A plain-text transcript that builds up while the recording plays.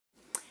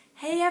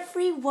Hey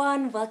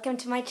everyone, welcome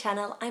to my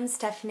channel. I'm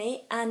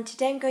Stephanie and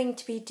today I'm going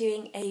to be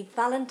doing a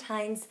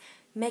Valentine's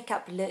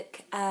makeup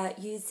look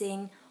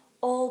using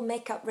all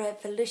Makeup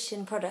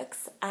Revolution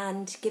products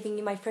and giving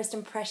you my first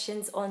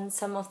impressions on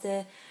some of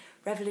the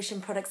Revolution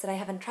products that I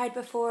haven't tried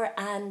before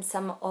and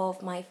some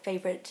of my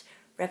favourite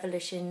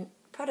Revolution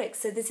products.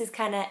 So this is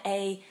kind of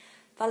a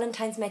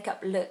Valentine's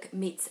makeup look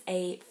meets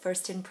a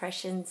first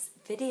impressions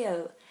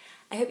video.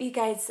 I hope you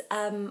guys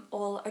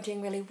all are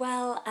doing really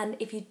well, and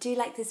if you do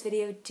like this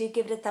video, do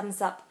give it a thumbs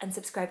up and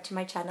subscribe to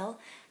my channel.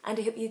 And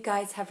I hope you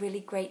guys have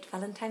really great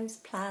Valentine's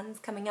plans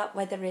coming up,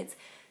 whether it's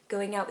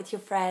going out with your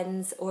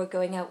friends or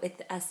going out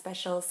with a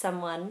special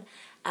someone.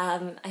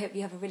 I hope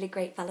you have a really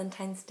great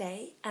Valentine's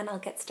Day, and I'll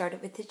get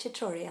started with the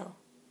tutorial.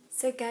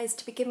 So guys,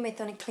 to begin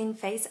with, on a clean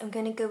face, I'm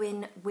going to go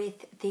in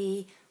with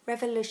the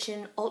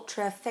Revolution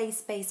Ultra Face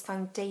Base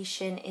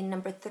Foundation in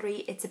number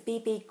 3. It's a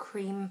BB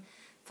cream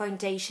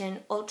foundation,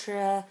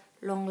 ultra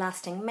long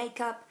lasting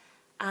makeup,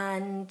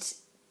 and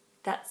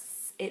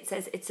it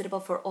says it's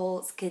suitable for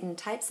all skin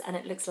types, and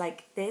it looks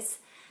like this.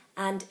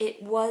 And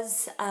it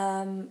was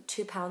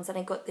 £2, and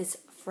I got this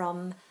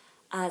from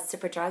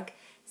Superdrug.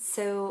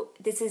 So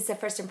this is the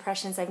first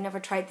impressions. I've never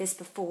tried this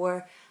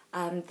before.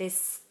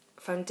 This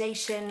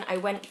foundation, I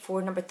went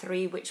for number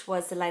 3, which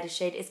was the lightest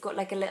shade. It's got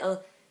like a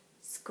little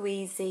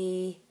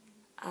squeezy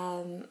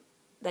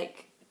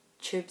like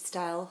tube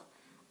style.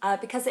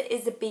 Because it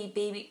is a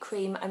BB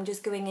cream, I'm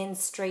just going in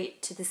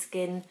straight to the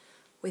skin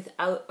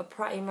without a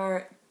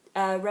primer.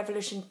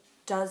 Revolution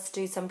does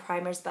do some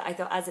primers, but I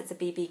thought as it's a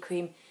BB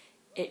cream,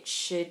 it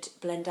should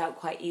blend out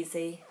quite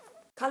easy.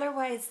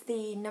 Colour-wise,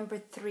 the number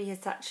 3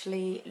 is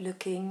actually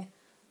looking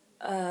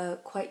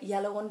quite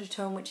yellow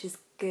undertone, which is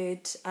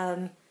good.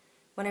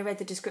 When I read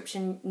the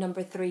description,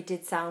 number 3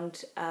 did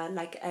sound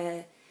like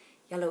a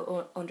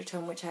yellow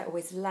undertone, which I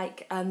always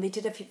like. They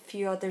did a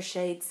few other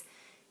shades.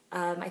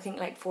 I think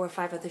like 4 or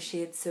 5 other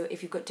shades, so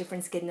if you've got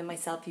different skin than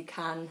myself, you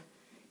can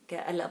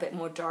get a little bit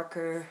more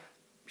darker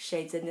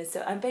shades in this.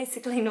 So I'm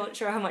basically not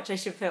sure how much I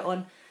should put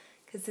on,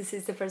 because this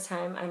is the first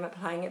time I'm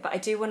applying it, but I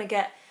do want to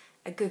get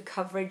a good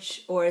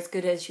coverage, or as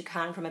good as you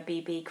can from a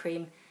BB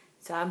cream,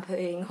 so I'm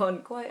putting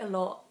on quite a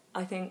lot.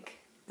 I think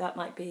that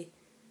might be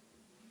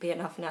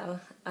enough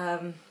now.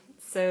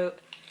 So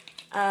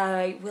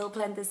I will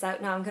blend this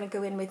out now. I'm going to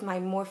go in with my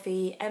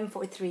Morphe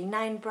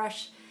M439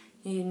 brush.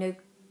 You know,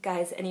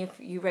 guys, any of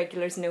you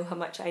regulars know how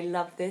much I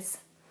love this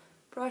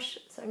brush,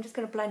 so I'm just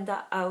going to blend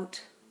that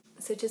out.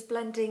 So just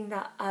blending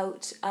that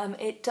out,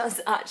 it does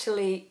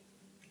actually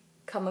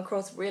come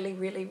across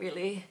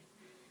really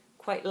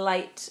quite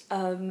light.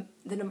 The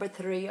number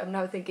 3, I'm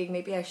now thinking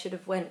maybe I should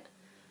have went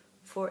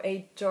for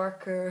a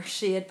darker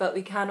shade, but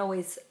we can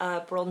always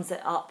bronze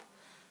it up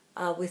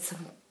with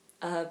some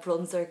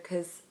bronzer,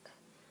 because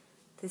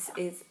this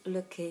is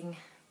looking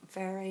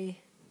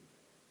very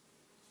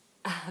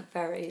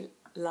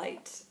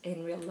light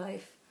in real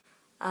life.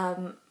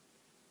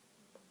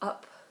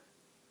 Up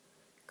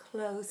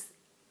close,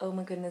 oh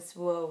my goodness,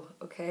 whoa,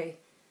 okay,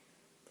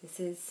 this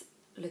is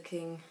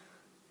looking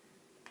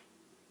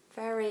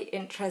very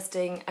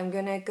interesting. I'm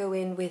gonna go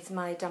in with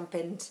my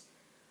dampened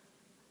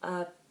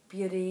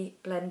beauty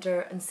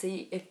blender and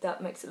see if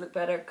that makes it look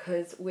better,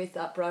 because with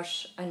that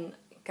brush, and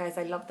guys,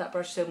 I love that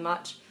brush so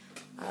much,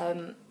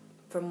 from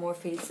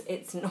Morphe's,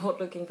 it's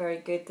not looking very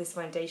good, this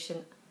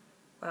foundation.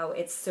 Wow,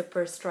 it's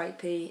super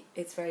stripy.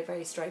 It's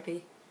very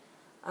stripy.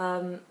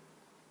 Okay,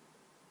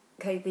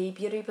 the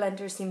Beauty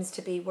Blender seems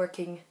to be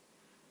working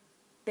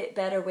a bit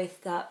better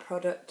with that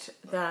product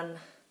than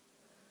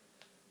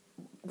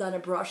a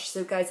brush.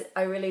 So guys,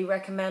 I really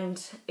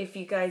recommend, if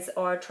you guys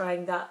are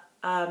trying that,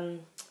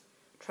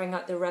 trying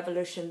out the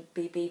Revolution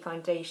BB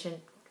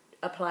foundation,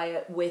 apply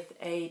it with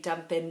a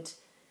dampened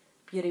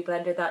Beauty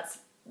Blender. That's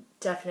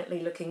definitely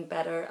looking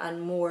better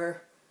and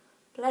more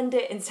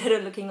blended, instead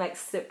of looking like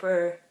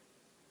super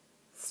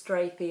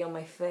stripy on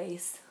my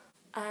face.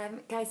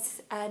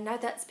 Guys, now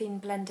that's been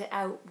blended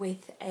out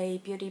with a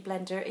beauty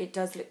blender, it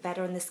does look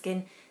better on the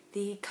skin.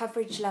 The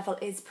coverage level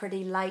is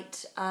pretty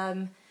light,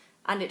 and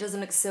it doesn't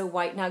look so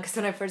white now, because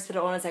when I first put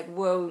it on I was like,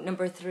 whoa,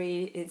 number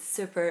 3 is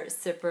super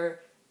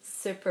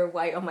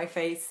white on my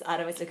face, and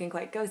I was looking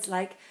quite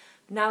ghost-like.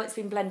 Now it's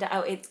been blended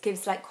out, it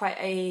gives like quite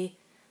a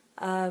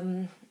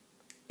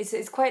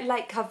it's quite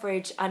light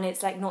coverage, and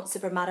it's like not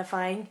super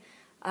mattifying.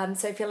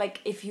 So I feel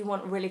like if you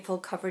want really full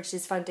coverage,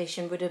 this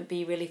foundation wouldn't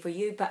be really for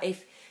you, but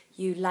if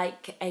you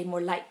like a more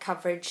light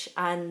coverage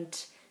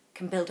and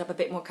can build up a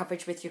bit more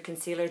coverage with your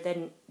concealer,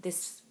 then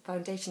this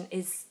foundation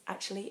is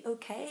actually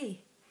okay.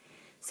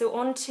 So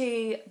on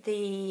to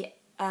the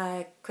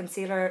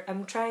concealer.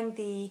 I'm trying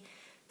the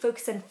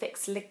Focus and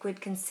Fix Liquid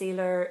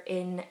Concealer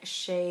in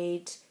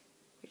shade,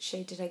 which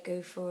shade did I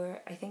go for?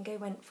 I think I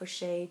went for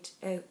shade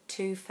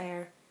 2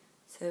 Fair.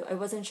 So I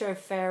wasn't sure if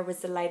fair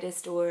was the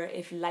lightest or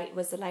if light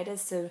was the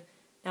lightest, so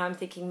now I'm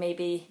thinking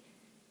maybe,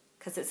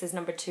 because it says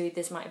number 2,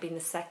 this might have been the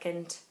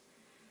second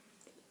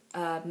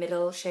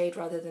middle shade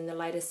rather than the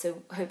lightest,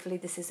 so hopefully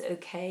this is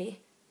okay.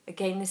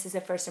 Again, this is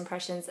a first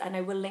impressions, and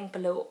I will link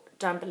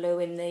down below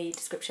in the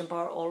description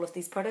bar all of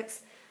these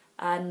products.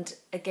 And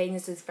again,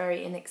 this is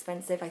very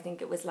inexpensive. I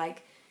think it was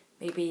like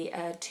maybe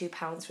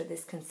 £2 for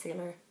this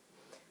concealer.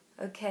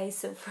 Okay,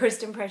 so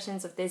first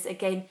impressions of this,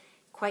 again,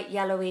 quite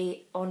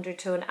yellowy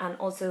undertone and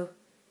also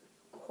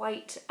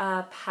quite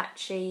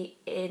patchy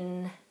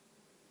in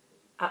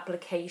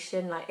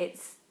application. Like,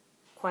 it's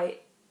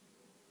quite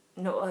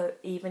not an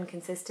even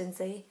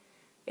consistency.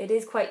 It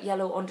is quite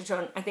yellow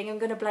undertone. I think I'm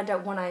going to blend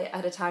out one eye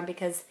at a time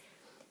because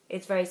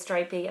it's very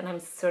stripy and I'm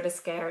sort of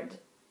scared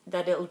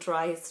that it'll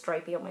dry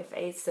stripy on my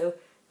face. So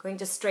going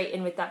just straight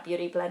in with that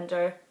beauty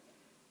blender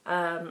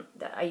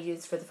that I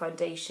use for the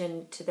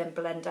foundation to then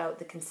blend out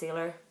the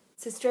concealer.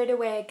 So straight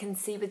away I can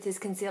see with this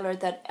concealer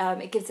that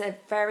it gives a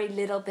very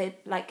little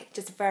bit, like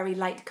just very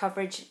light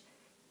coverage.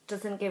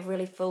 Doesn't give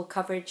really full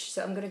coverage.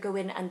 So I'm going to go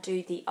in and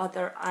do the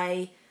other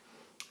eye.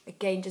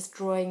 Again, just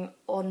drawing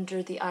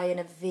under the eye in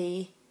a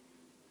V.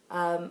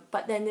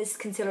 But then this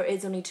concealer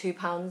is only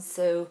 £2,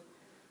 so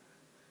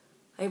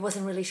I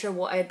wasn't really sure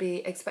what I'd be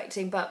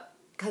expecting, but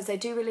because I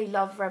do really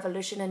love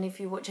Revolution, and if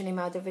you watch any of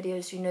my other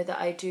videos, you know that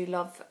I do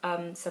love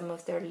some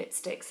of their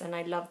lipsticks and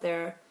I love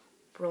their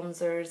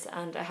bronzers,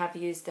 and I have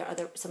used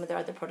some of their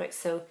other products,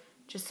 so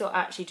just thought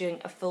actually doing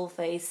a full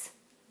face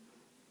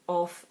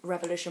of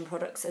Revolution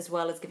products as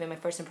well as giving my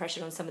first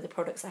impression on some of the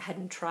products I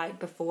hadn't tried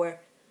before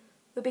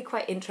would be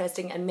quite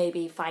interesting, and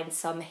maybe find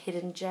some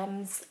hidden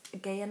gems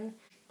again.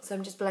 So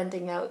I'm just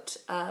blending out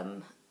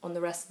on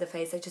the rest of the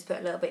face. I just put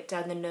a little bit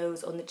down the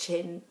nose, on the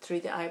chin, through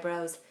the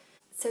eyebrows.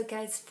 So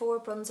guys, for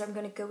bronzer I'm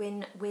going to go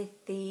in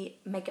with the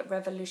Makeup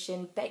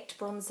Revolution Baked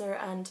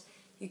Bronzer, and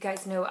you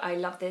guys know I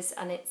love this,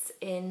 and it's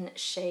in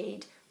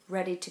shade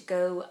Ready to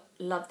Go.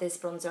 Love this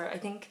bronzer. I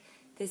think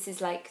this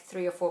is like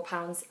 £3 or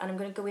 £4, and I'm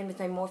going to go in with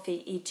my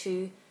Morphe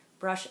E2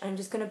 brush, and I'm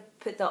just going to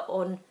put that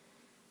on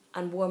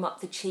and warm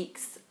up the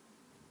cheeks.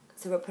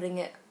 So we're putting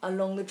it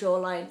along the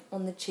jawline,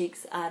 on the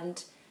cheeks,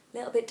 and a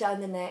little bit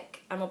down the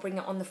neck, and I'll bring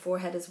it on the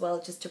forehead as well,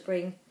 just to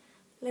bring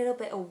a little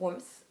bit of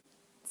warmth.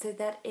 So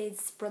that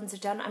is bronzer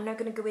done. I'm now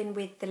going to go in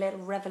with the little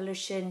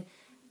Revolution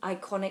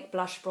Iconic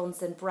Blush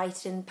Bronze and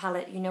Brighten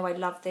palette. You know I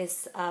love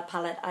this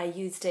palette. I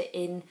used it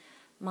in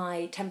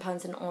my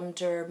 £10 and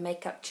under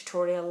makeup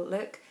tutorial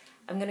look.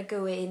 I'm going to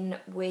go in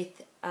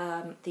with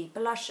the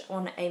blush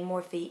on a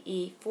Morphe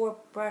E4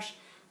 brush,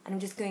 and I'm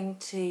just going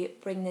to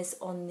bring this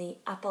on the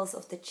apples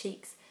of the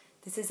cheeks.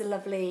 This is a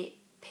lovely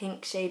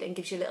pink shade and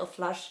gives you a little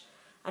flush,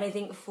 and I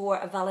think for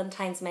a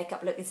Valentine's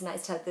makeup look it's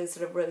nice to have those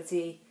sort of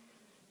rosy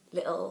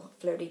little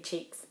flirty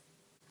cheeks.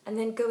 And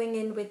then going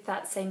in with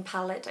that same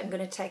palette, I'm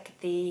going to take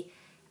the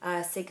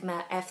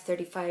Sigma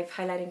F35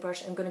 highlighting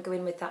brush. I'm going to go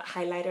in with that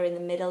highlighter in the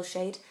middle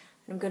shade,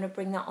 and I'm going to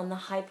bring that on the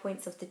high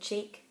points of the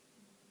cheek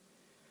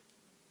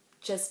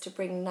just to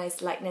bring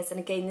nice lightness. And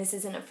again, this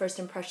isn't a first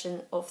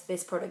impression of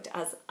this product,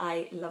 as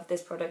I love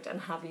this product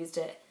and have used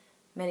it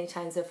many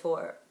times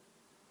before.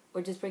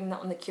 We're just bringing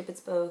that on the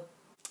Cupid's bow.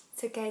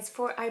 So guys,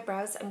 for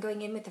eyebrows, I'm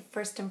going in with the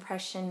first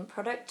impression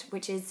product,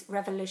 which is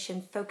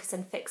Revolution Focus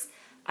and Fix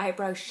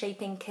Eyebrow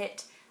Shaping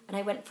Kit. And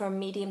I went from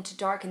medium to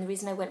dark, and the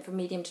reason I went from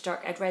medium to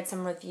dark, I'd read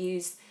some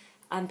reviews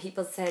and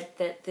people said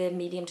that the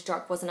medium to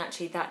dark wasn't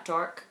actually that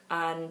dark,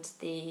 and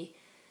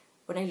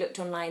when I looked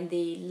online,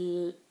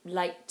 the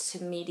light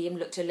to medium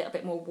looked a little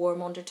bit more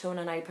warm undertone,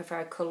 and I prefer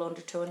a cool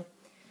undertone.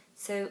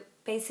 So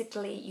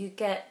basically you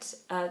get,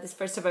 this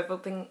first time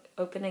I'm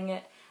opening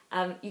it,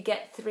 you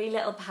get 3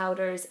 little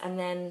powders, and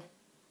then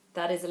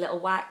that is a little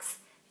wax.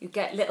 You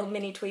get little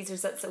mini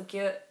tweezers, that's so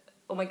cute.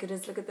 Oh my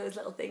goodness, look at those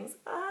little things.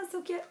 Ah,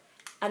 so cute.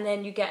 And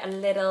then you get a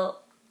little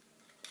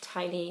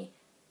tiny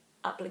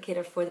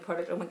applicator for the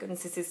product. Oh my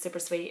goodness, this is super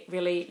sweet.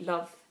 Really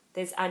love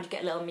this. And you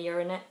get a little mirror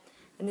in it.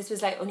 And this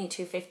was like only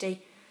 £2.50.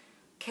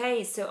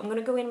 Okay, so I'm going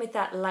to go in with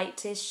that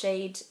lightest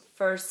shade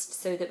first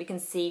so that we can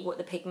see what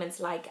the pigment's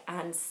like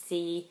and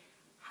see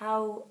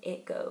how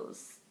it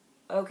goes.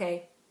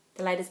 Okay,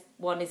 the lightest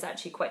one is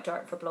actually quite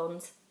dark for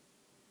blondes.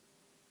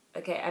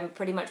 Okay, I'm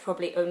pretty much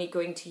probably only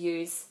going to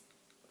use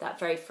that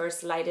very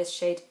first lightest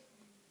shade.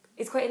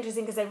 It's quite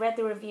interesting because I read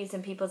the reviews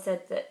and people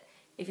said that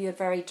if you have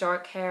very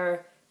dark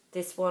hair,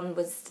 this one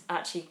was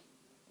actually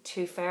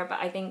too fair, but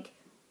I think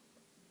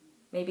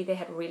maybe they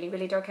had really,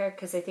 really dark hair,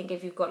 because I think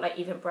if you've got like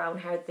even brown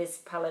hair, this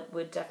palette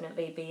would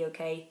definitely be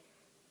okay.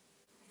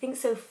 I think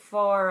so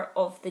far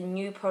of the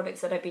new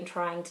products that I've been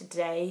trying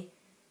today,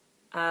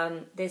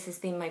 this has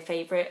been my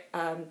favourite,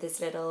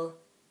 this little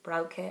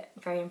brow kit.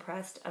 Very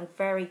impressed, and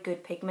very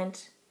good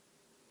pigment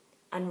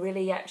and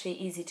really actually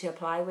easy to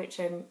apply, which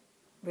I'm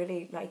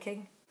really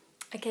liking.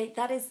 Okay,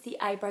 that is the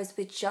eyebrows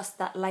with just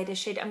that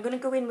lightest shade. I'm going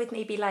to go in with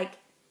maybe like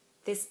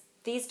this.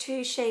 These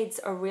 2 shades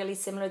are really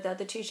similar. The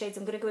other 2 shades,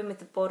 I'm going to go in with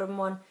the bottom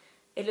one.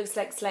 It looks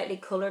like slightly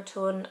colour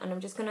tone, and I'm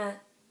just going to,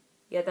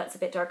 yeah, that's a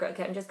bit darker.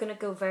 Okay, I'm just going to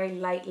go very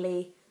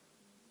lightly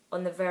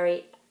on the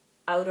very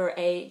outer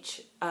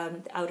edge,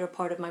 the outer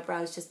part of my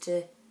brows, just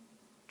to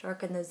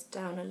darken those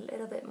down a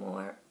little bit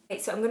more.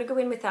 Okay, so I'm going to go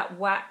in with that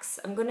wax.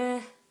 I'm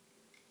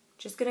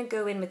just going to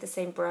go in with the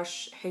same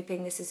brush,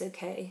 hoping this is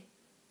okay.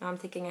 Now I'm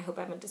thinking I hope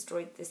I haven't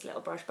destroyed this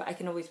little brush, but I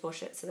can always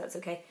wash it, so that's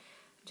okay.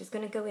 I'm just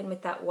going to go in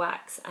with that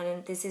wax,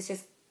 and this is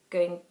just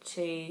going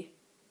to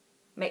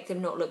make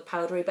them not look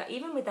powdery, but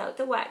even without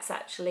the wax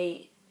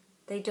actually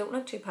they don't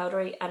look too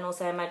powdery, and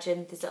also I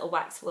imagine this little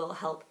wax will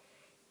help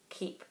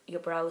keep your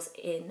brows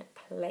in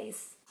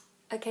place.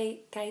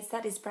 Okay guys,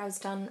 that is brows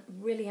done.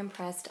 Really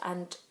impressed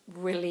and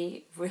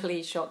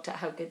really shocked at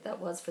how good that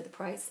was for the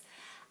price.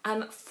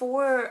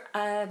 For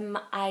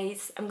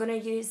eyes, I'm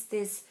going to use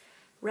this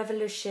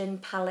Revolution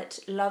palette,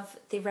 Love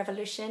the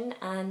Revolution,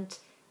 and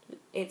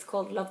it's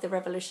called Love the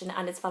Revolution,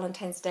 and it's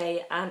Valentine's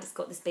Day, and it's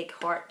got this big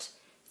heart.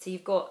 So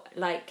you've got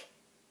like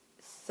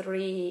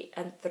 3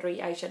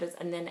 eyeshadows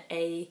and then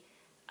a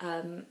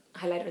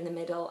highlighter in the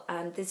middle,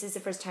 and this is the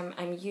first time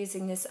I'm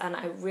using this and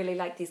I really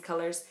like these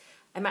colours.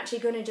 I'm actually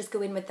going to just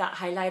go in with that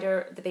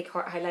highlighter, the big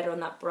heart highlighter on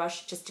that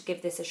brush, just to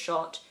give this a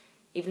shot.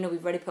 Even though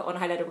we've already put on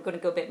highlighter, we're going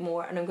to go a bit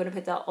more, and I'm going to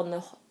put that on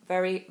the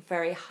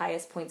very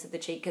highest points of the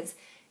cheek because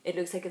it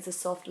looks like it's a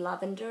soft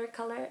lavender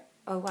colour.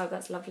 Oh wow,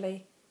 that's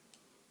lovely.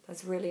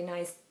 That's really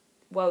nice.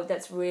 Wow,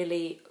 that's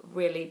really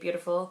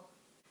beautiful.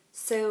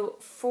 So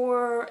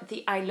for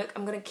the eye look,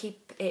 I'm going to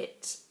keep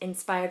it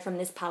inspired from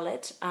this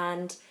palette,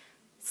 and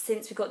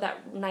since we've got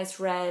that nice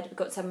red, we've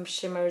got some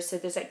shimmers, so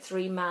there's like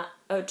two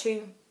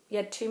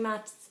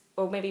mattes,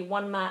 or maybe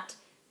one matte,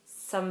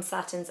 some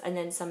satins, and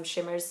then some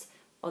shimmers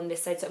on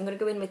this side. So I'm going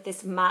to go in with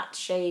this matte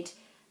shade,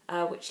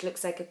 which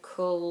looks like a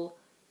cool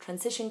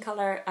transition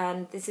colour,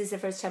 and this is the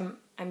first time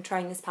I'm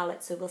trying this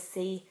palette, so we'll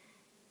see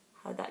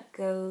how that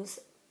goes.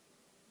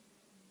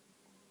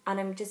 And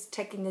I'm just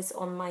taking this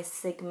on my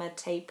Sigma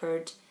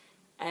tapered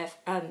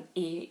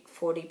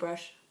E40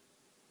 brush.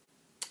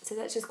 So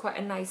that's just quite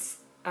a nice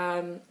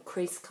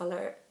crease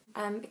colour.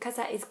 Because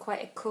that is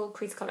quite a cool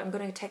crease colour, I'm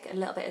going to take a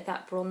little bit of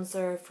that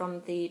bronzer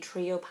from the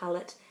Trio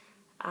palette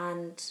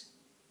and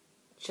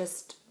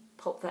just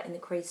pop that in the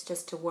crease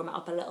just to warm it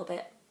up a little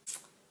bit.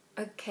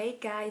 Okay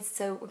guys,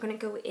 so we're going to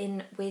go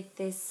in with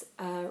this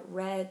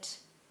red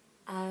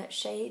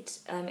shade.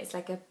 It's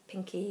like a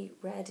pinky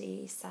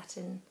reddy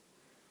satin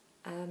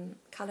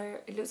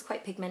colour. It looks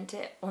quite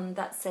pigmented on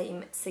that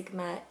same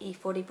Sigma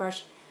E40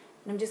 brush,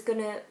 and I'm just going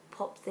to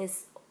pop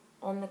this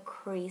on the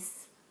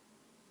crease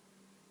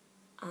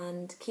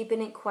and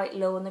keeping it quite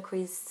low on the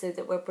crease so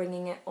that we're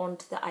bringing it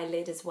onto the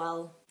eyelid as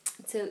well.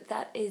 So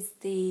that is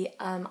the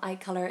eye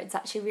colour. It's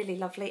actually really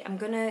lovely. I'm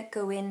going to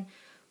go in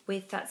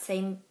with that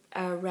same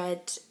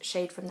red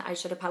shade from the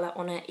eyeshadow palette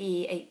on an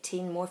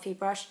E18 Morphe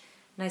brush,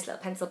 nice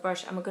little pencil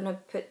brush, and we're going to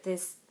put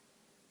this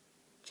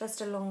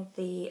just along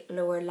the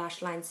lower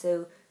lash line.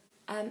 So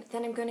then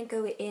I'm going to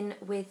go in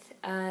with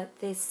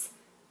this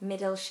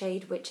middle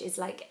shade, which is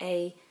like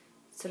a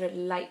sort of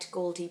light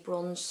goldy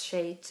bronze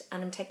shade,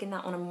 and I'm taking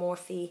that on a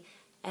Morphe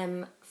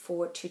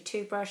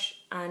M422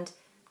 brush, and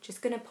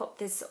just going to pop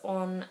this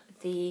on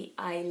the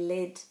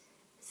eyelid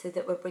so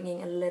that we're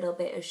bringing a little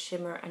bit of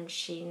shimmer and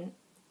sheen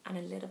and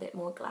a little bit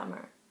more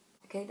glamour.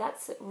 Okay,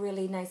 that's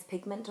really nice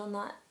pigment on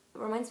that. It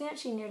reminds me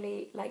actually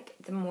nearly like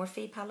the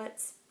Morphe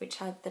palettes, which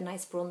have the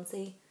nice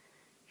bronzy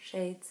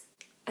shades.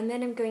 And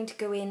then I'm going to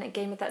go in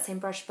again with that same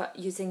brush, but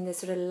using the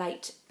sort of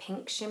light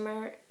pink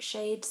shimmer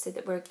shade so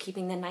that we're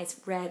keeping the nice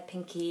red,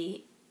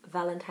 pinky,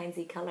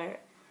 Valentine's-y colour.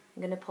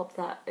 I'm going to pop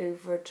that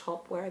over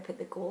top where I put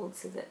the gold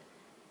so that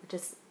we're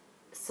just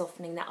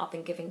softening that up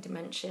and giving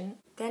dimension.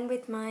 Then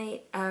with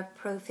my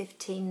Pro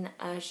 15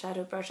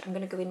 shadow brush, I'm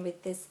going to go in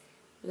with this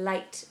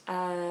light,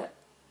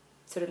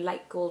 sort of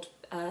light gold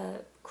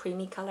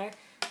creamy colour,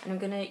 and I'm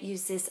going to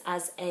use this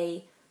as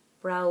a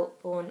brow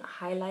bone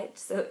highlight.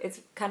 So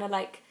it's kind of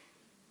like,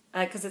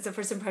 because it's a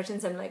first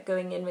impressions, I'm like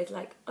going in with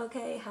like,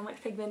 okay, how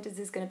much pigment is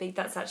this going to be?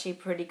 That's actually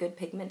pretty good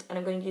pigment, and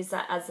I'm going to use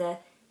that as a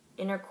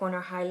inner corner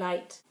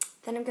highlight.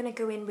 Then I'm going to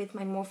go in with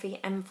my Morphe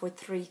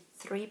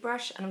M433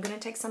 brush, and I'm going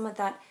to take some of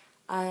that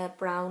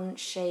brown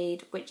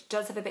shade, which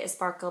does have a bit of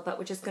sparkle, but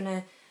we're just going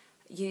to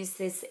use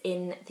this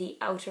in the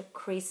outer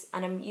crease,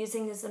 and I'm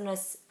using this on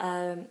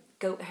a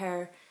goat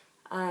hair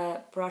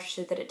brush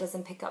so that it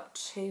doesn't pick up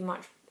too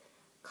much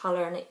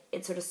colour, and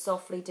it sort of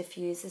softly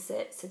diffuses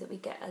it so that we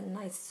get a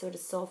nice sort of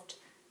soft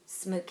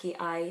smoky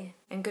eye.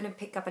 I'm going to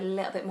pick up a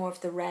little bit more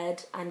of the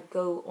red and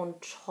go on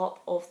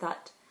top of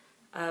that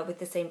with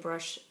the same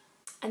brush.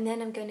 And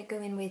then I'm going to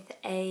go in with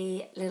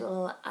a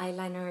little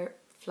eyeliner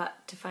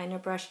flat definer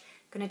brush.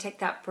 I'm going to take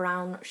that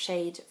brown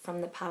shade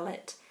from the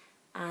palette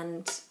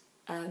and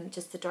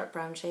just the dark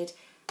brown shade,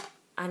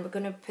 and we're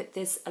going to put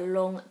this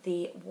along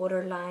the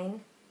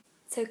waterline.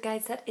 So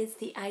guys, that is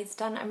the eyes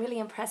done. I'm really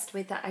impressed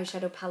with that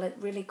eyeshadow palette,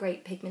 really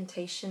great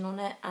pigmentation on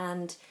it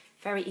and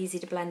very easy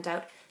to blend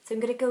out. So I'm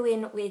going to go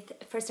in with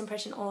first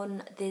impression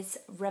on this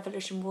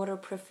Revolution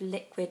waterproof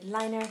liquid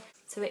liner.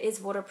 So it is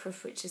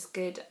waterproof, which is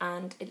good,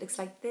 and it looks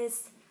like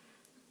this.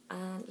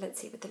 And let's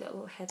see what the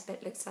little head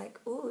bit looks like.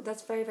 Oh,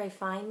 that's very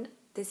fine.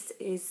 This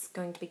is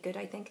going to be good,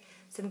 I think.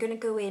 So I'm going to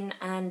go in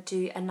and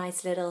do a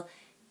nice little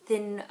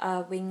thin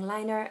wing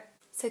liner.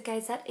 So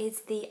guys, that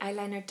is the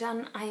eyeliner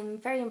done. I'm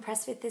very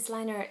impressed with this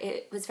liner.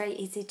 It was very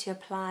easy to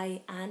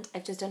apply, and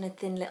I've just done a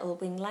thin little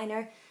wing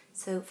liner.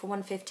 So for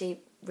 £1.50,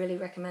 really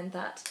recommend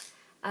that.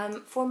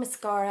 For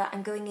mascara,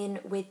 I'm going in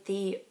with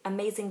the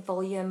Amazing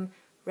Volume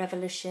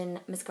Revolution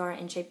mascara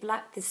in shade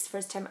black. This is the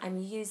first time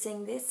I'm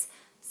using this,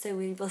 so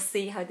we will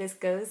see how this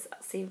goes.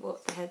 I'll see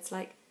what the head's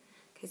like.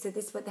 Okay, so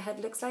this is what the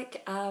head looks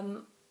like.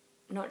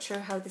 Not sure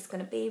how this is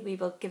going to be. We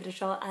will give it a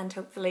shot, and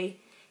hopefully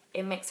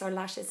it makes our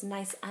lashes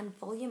nice and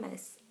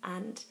voluminous.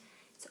 And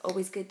it's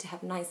always good to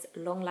have nice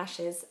long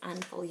lashes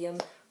and volume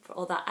for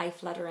all that eye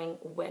fluttering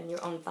when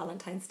you're on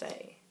Valentine's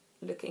Day,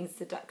 looking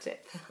seductive.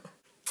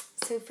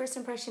 So first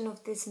impression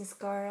of this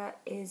mascara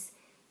is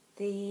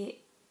the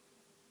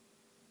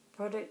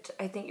product.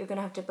 I think you're going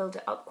to have to build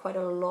it up quite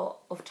a lot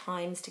of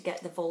times to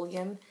get the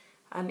volume.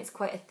 It's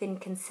quite a thin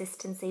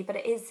consistency, but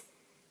it is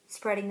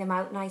spreading them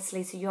out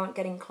nicely so you aren't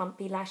getting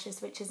clumpy lashes,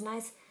 which is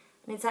nice.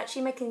 And it's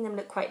actually making them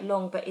look quite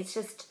long, but it's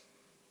just,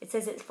 it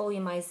says it's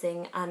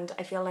volumizing, and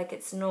I feel like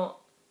it's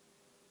not,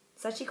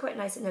 it's actually quite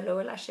nice in the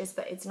lower lashes,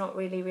 but it's not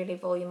really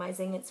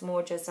volumizing. It's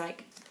more just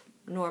like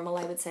normal,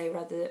 I would say,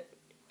 rather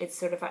it's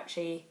sort of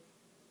actually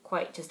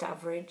quite just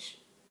average.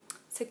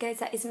 So guys,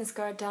 that is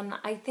mascara done.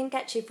 I think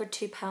actually for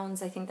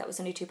 £2, I think that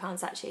was only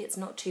 £2 actually, it's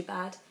not too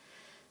bad.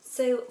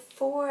 So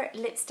for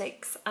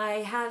lipsticks, I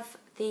have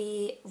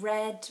the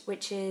red,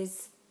 which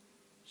is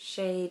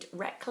shade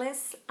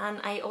Reckless, and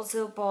I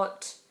also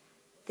bought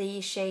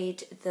the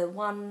shade The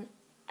One.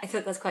 I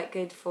thought that's quite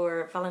good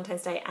for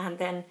Valentine's Day, and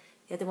then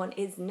the other one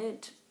is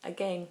Nude.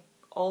 Again,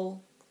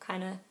 all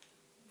kind of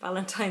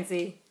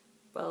Valentine's-y.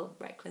 Well,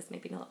 Reckless,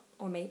 maybe not,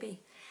 or maybe.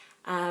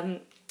 I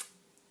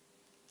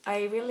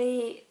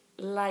really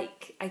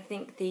like, I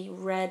think, the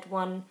red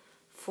one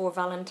for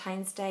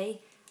Valentine's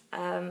Day.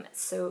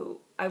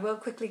 So I will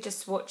quickly just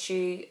swatch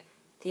you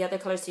the other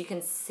colours so you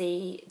can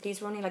see.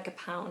 These were only like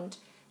 £1.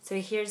 So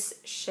here's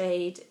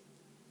shade,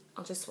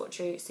 I'll just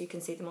swatch you so you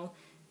can see them all.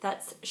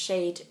 That's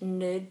shade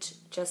Nude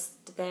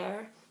just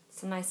there.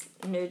 It's a nice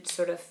nude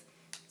sort of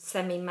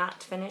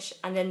semi-matte finish.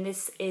 And then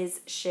this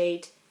is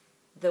shade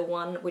The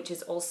One, which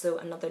is also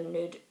another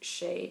nude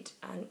shade.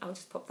 And I'll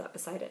just pop that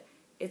beside it.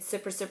 It's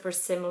super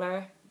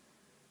similar,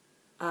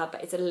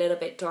 but it's a little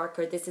bit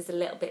darker. This is a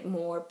little bit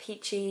more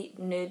peachy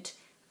nude,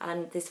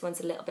 and this one's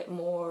a little bit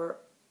more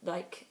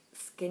like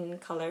skin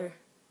colour.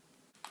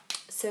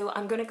 So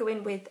I'm going to go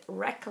in with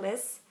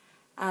Reckless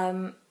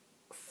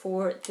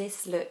for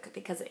this look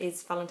because it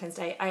is Valentine's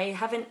Day. I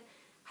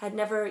had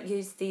never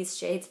used these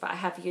shades, but I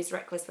have used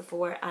Reckless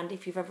before, and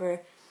if you've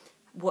ever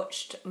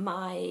watched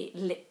my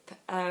lip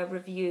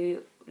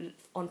review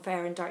on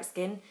Fair and Dark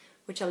Skin,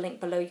 which I'll link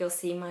below, you'll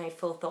see my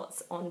full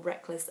thoughts on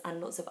Reckless and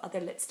lots of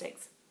other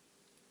lipsticks.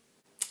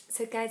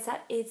 So guys,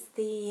 that is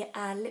the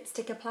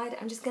lipstick applied.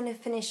 I'm just going to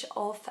finish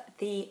off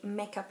the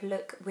makeup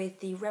look with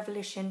the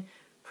Revolution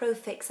Pro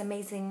Fix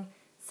Amazing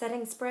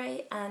Setting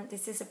Spray, and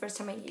this is the first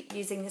time I'm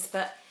using this,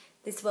 but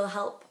this will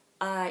help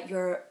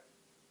your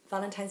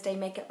Valentine's Day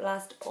makeup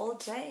last all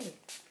day.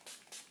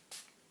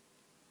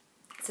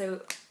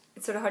 So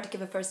it's sort of hard to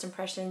give a first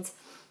impressions.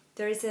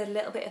 There is a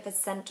little bit of a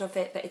scent of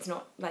it, but it's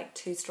not like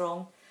too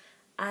strong.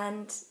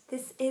 And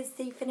this is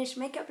the finished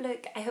makeup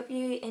look. I hope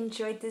you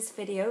enjoyed this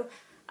video.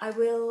 I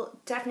will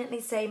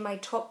definitely say my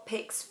top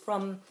picks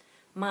from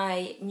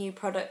my new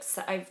products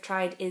that I've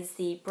tried is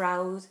the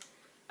brow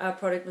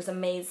product was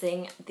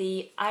amazing.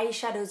 The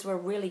eyeshadows were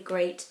really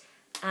great,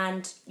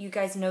 and you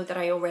guys know that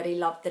I already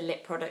love the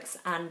lip products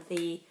and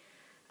the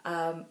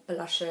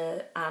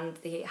blusher and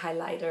the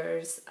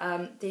highlighters.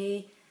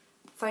 The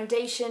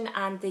foundation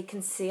and the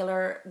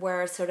concealer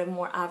were sort of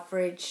more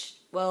average.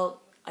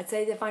 Well, I'd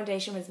say the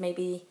foundation was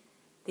maybe,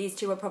 these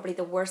two were probably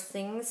the worst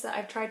things that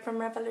I've tried from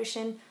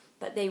Revolution,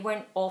 but they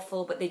weren't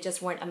awful, but they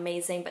just weren't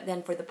amazing. But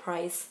then for the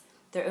price,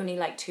 they're only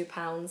like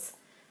 £2.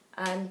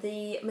 And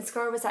the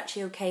mascara was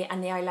actually okay,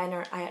 and the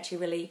eyeliner I actually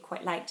really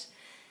quite liked.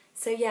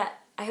 So yeah,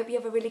 I hope you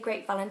have a really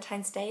great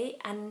Valentine's Day,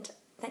 and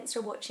thanks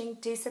for watching.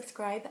 Do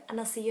subscribe, and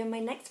I'll see you in my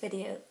next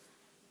video.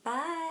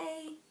 Bye!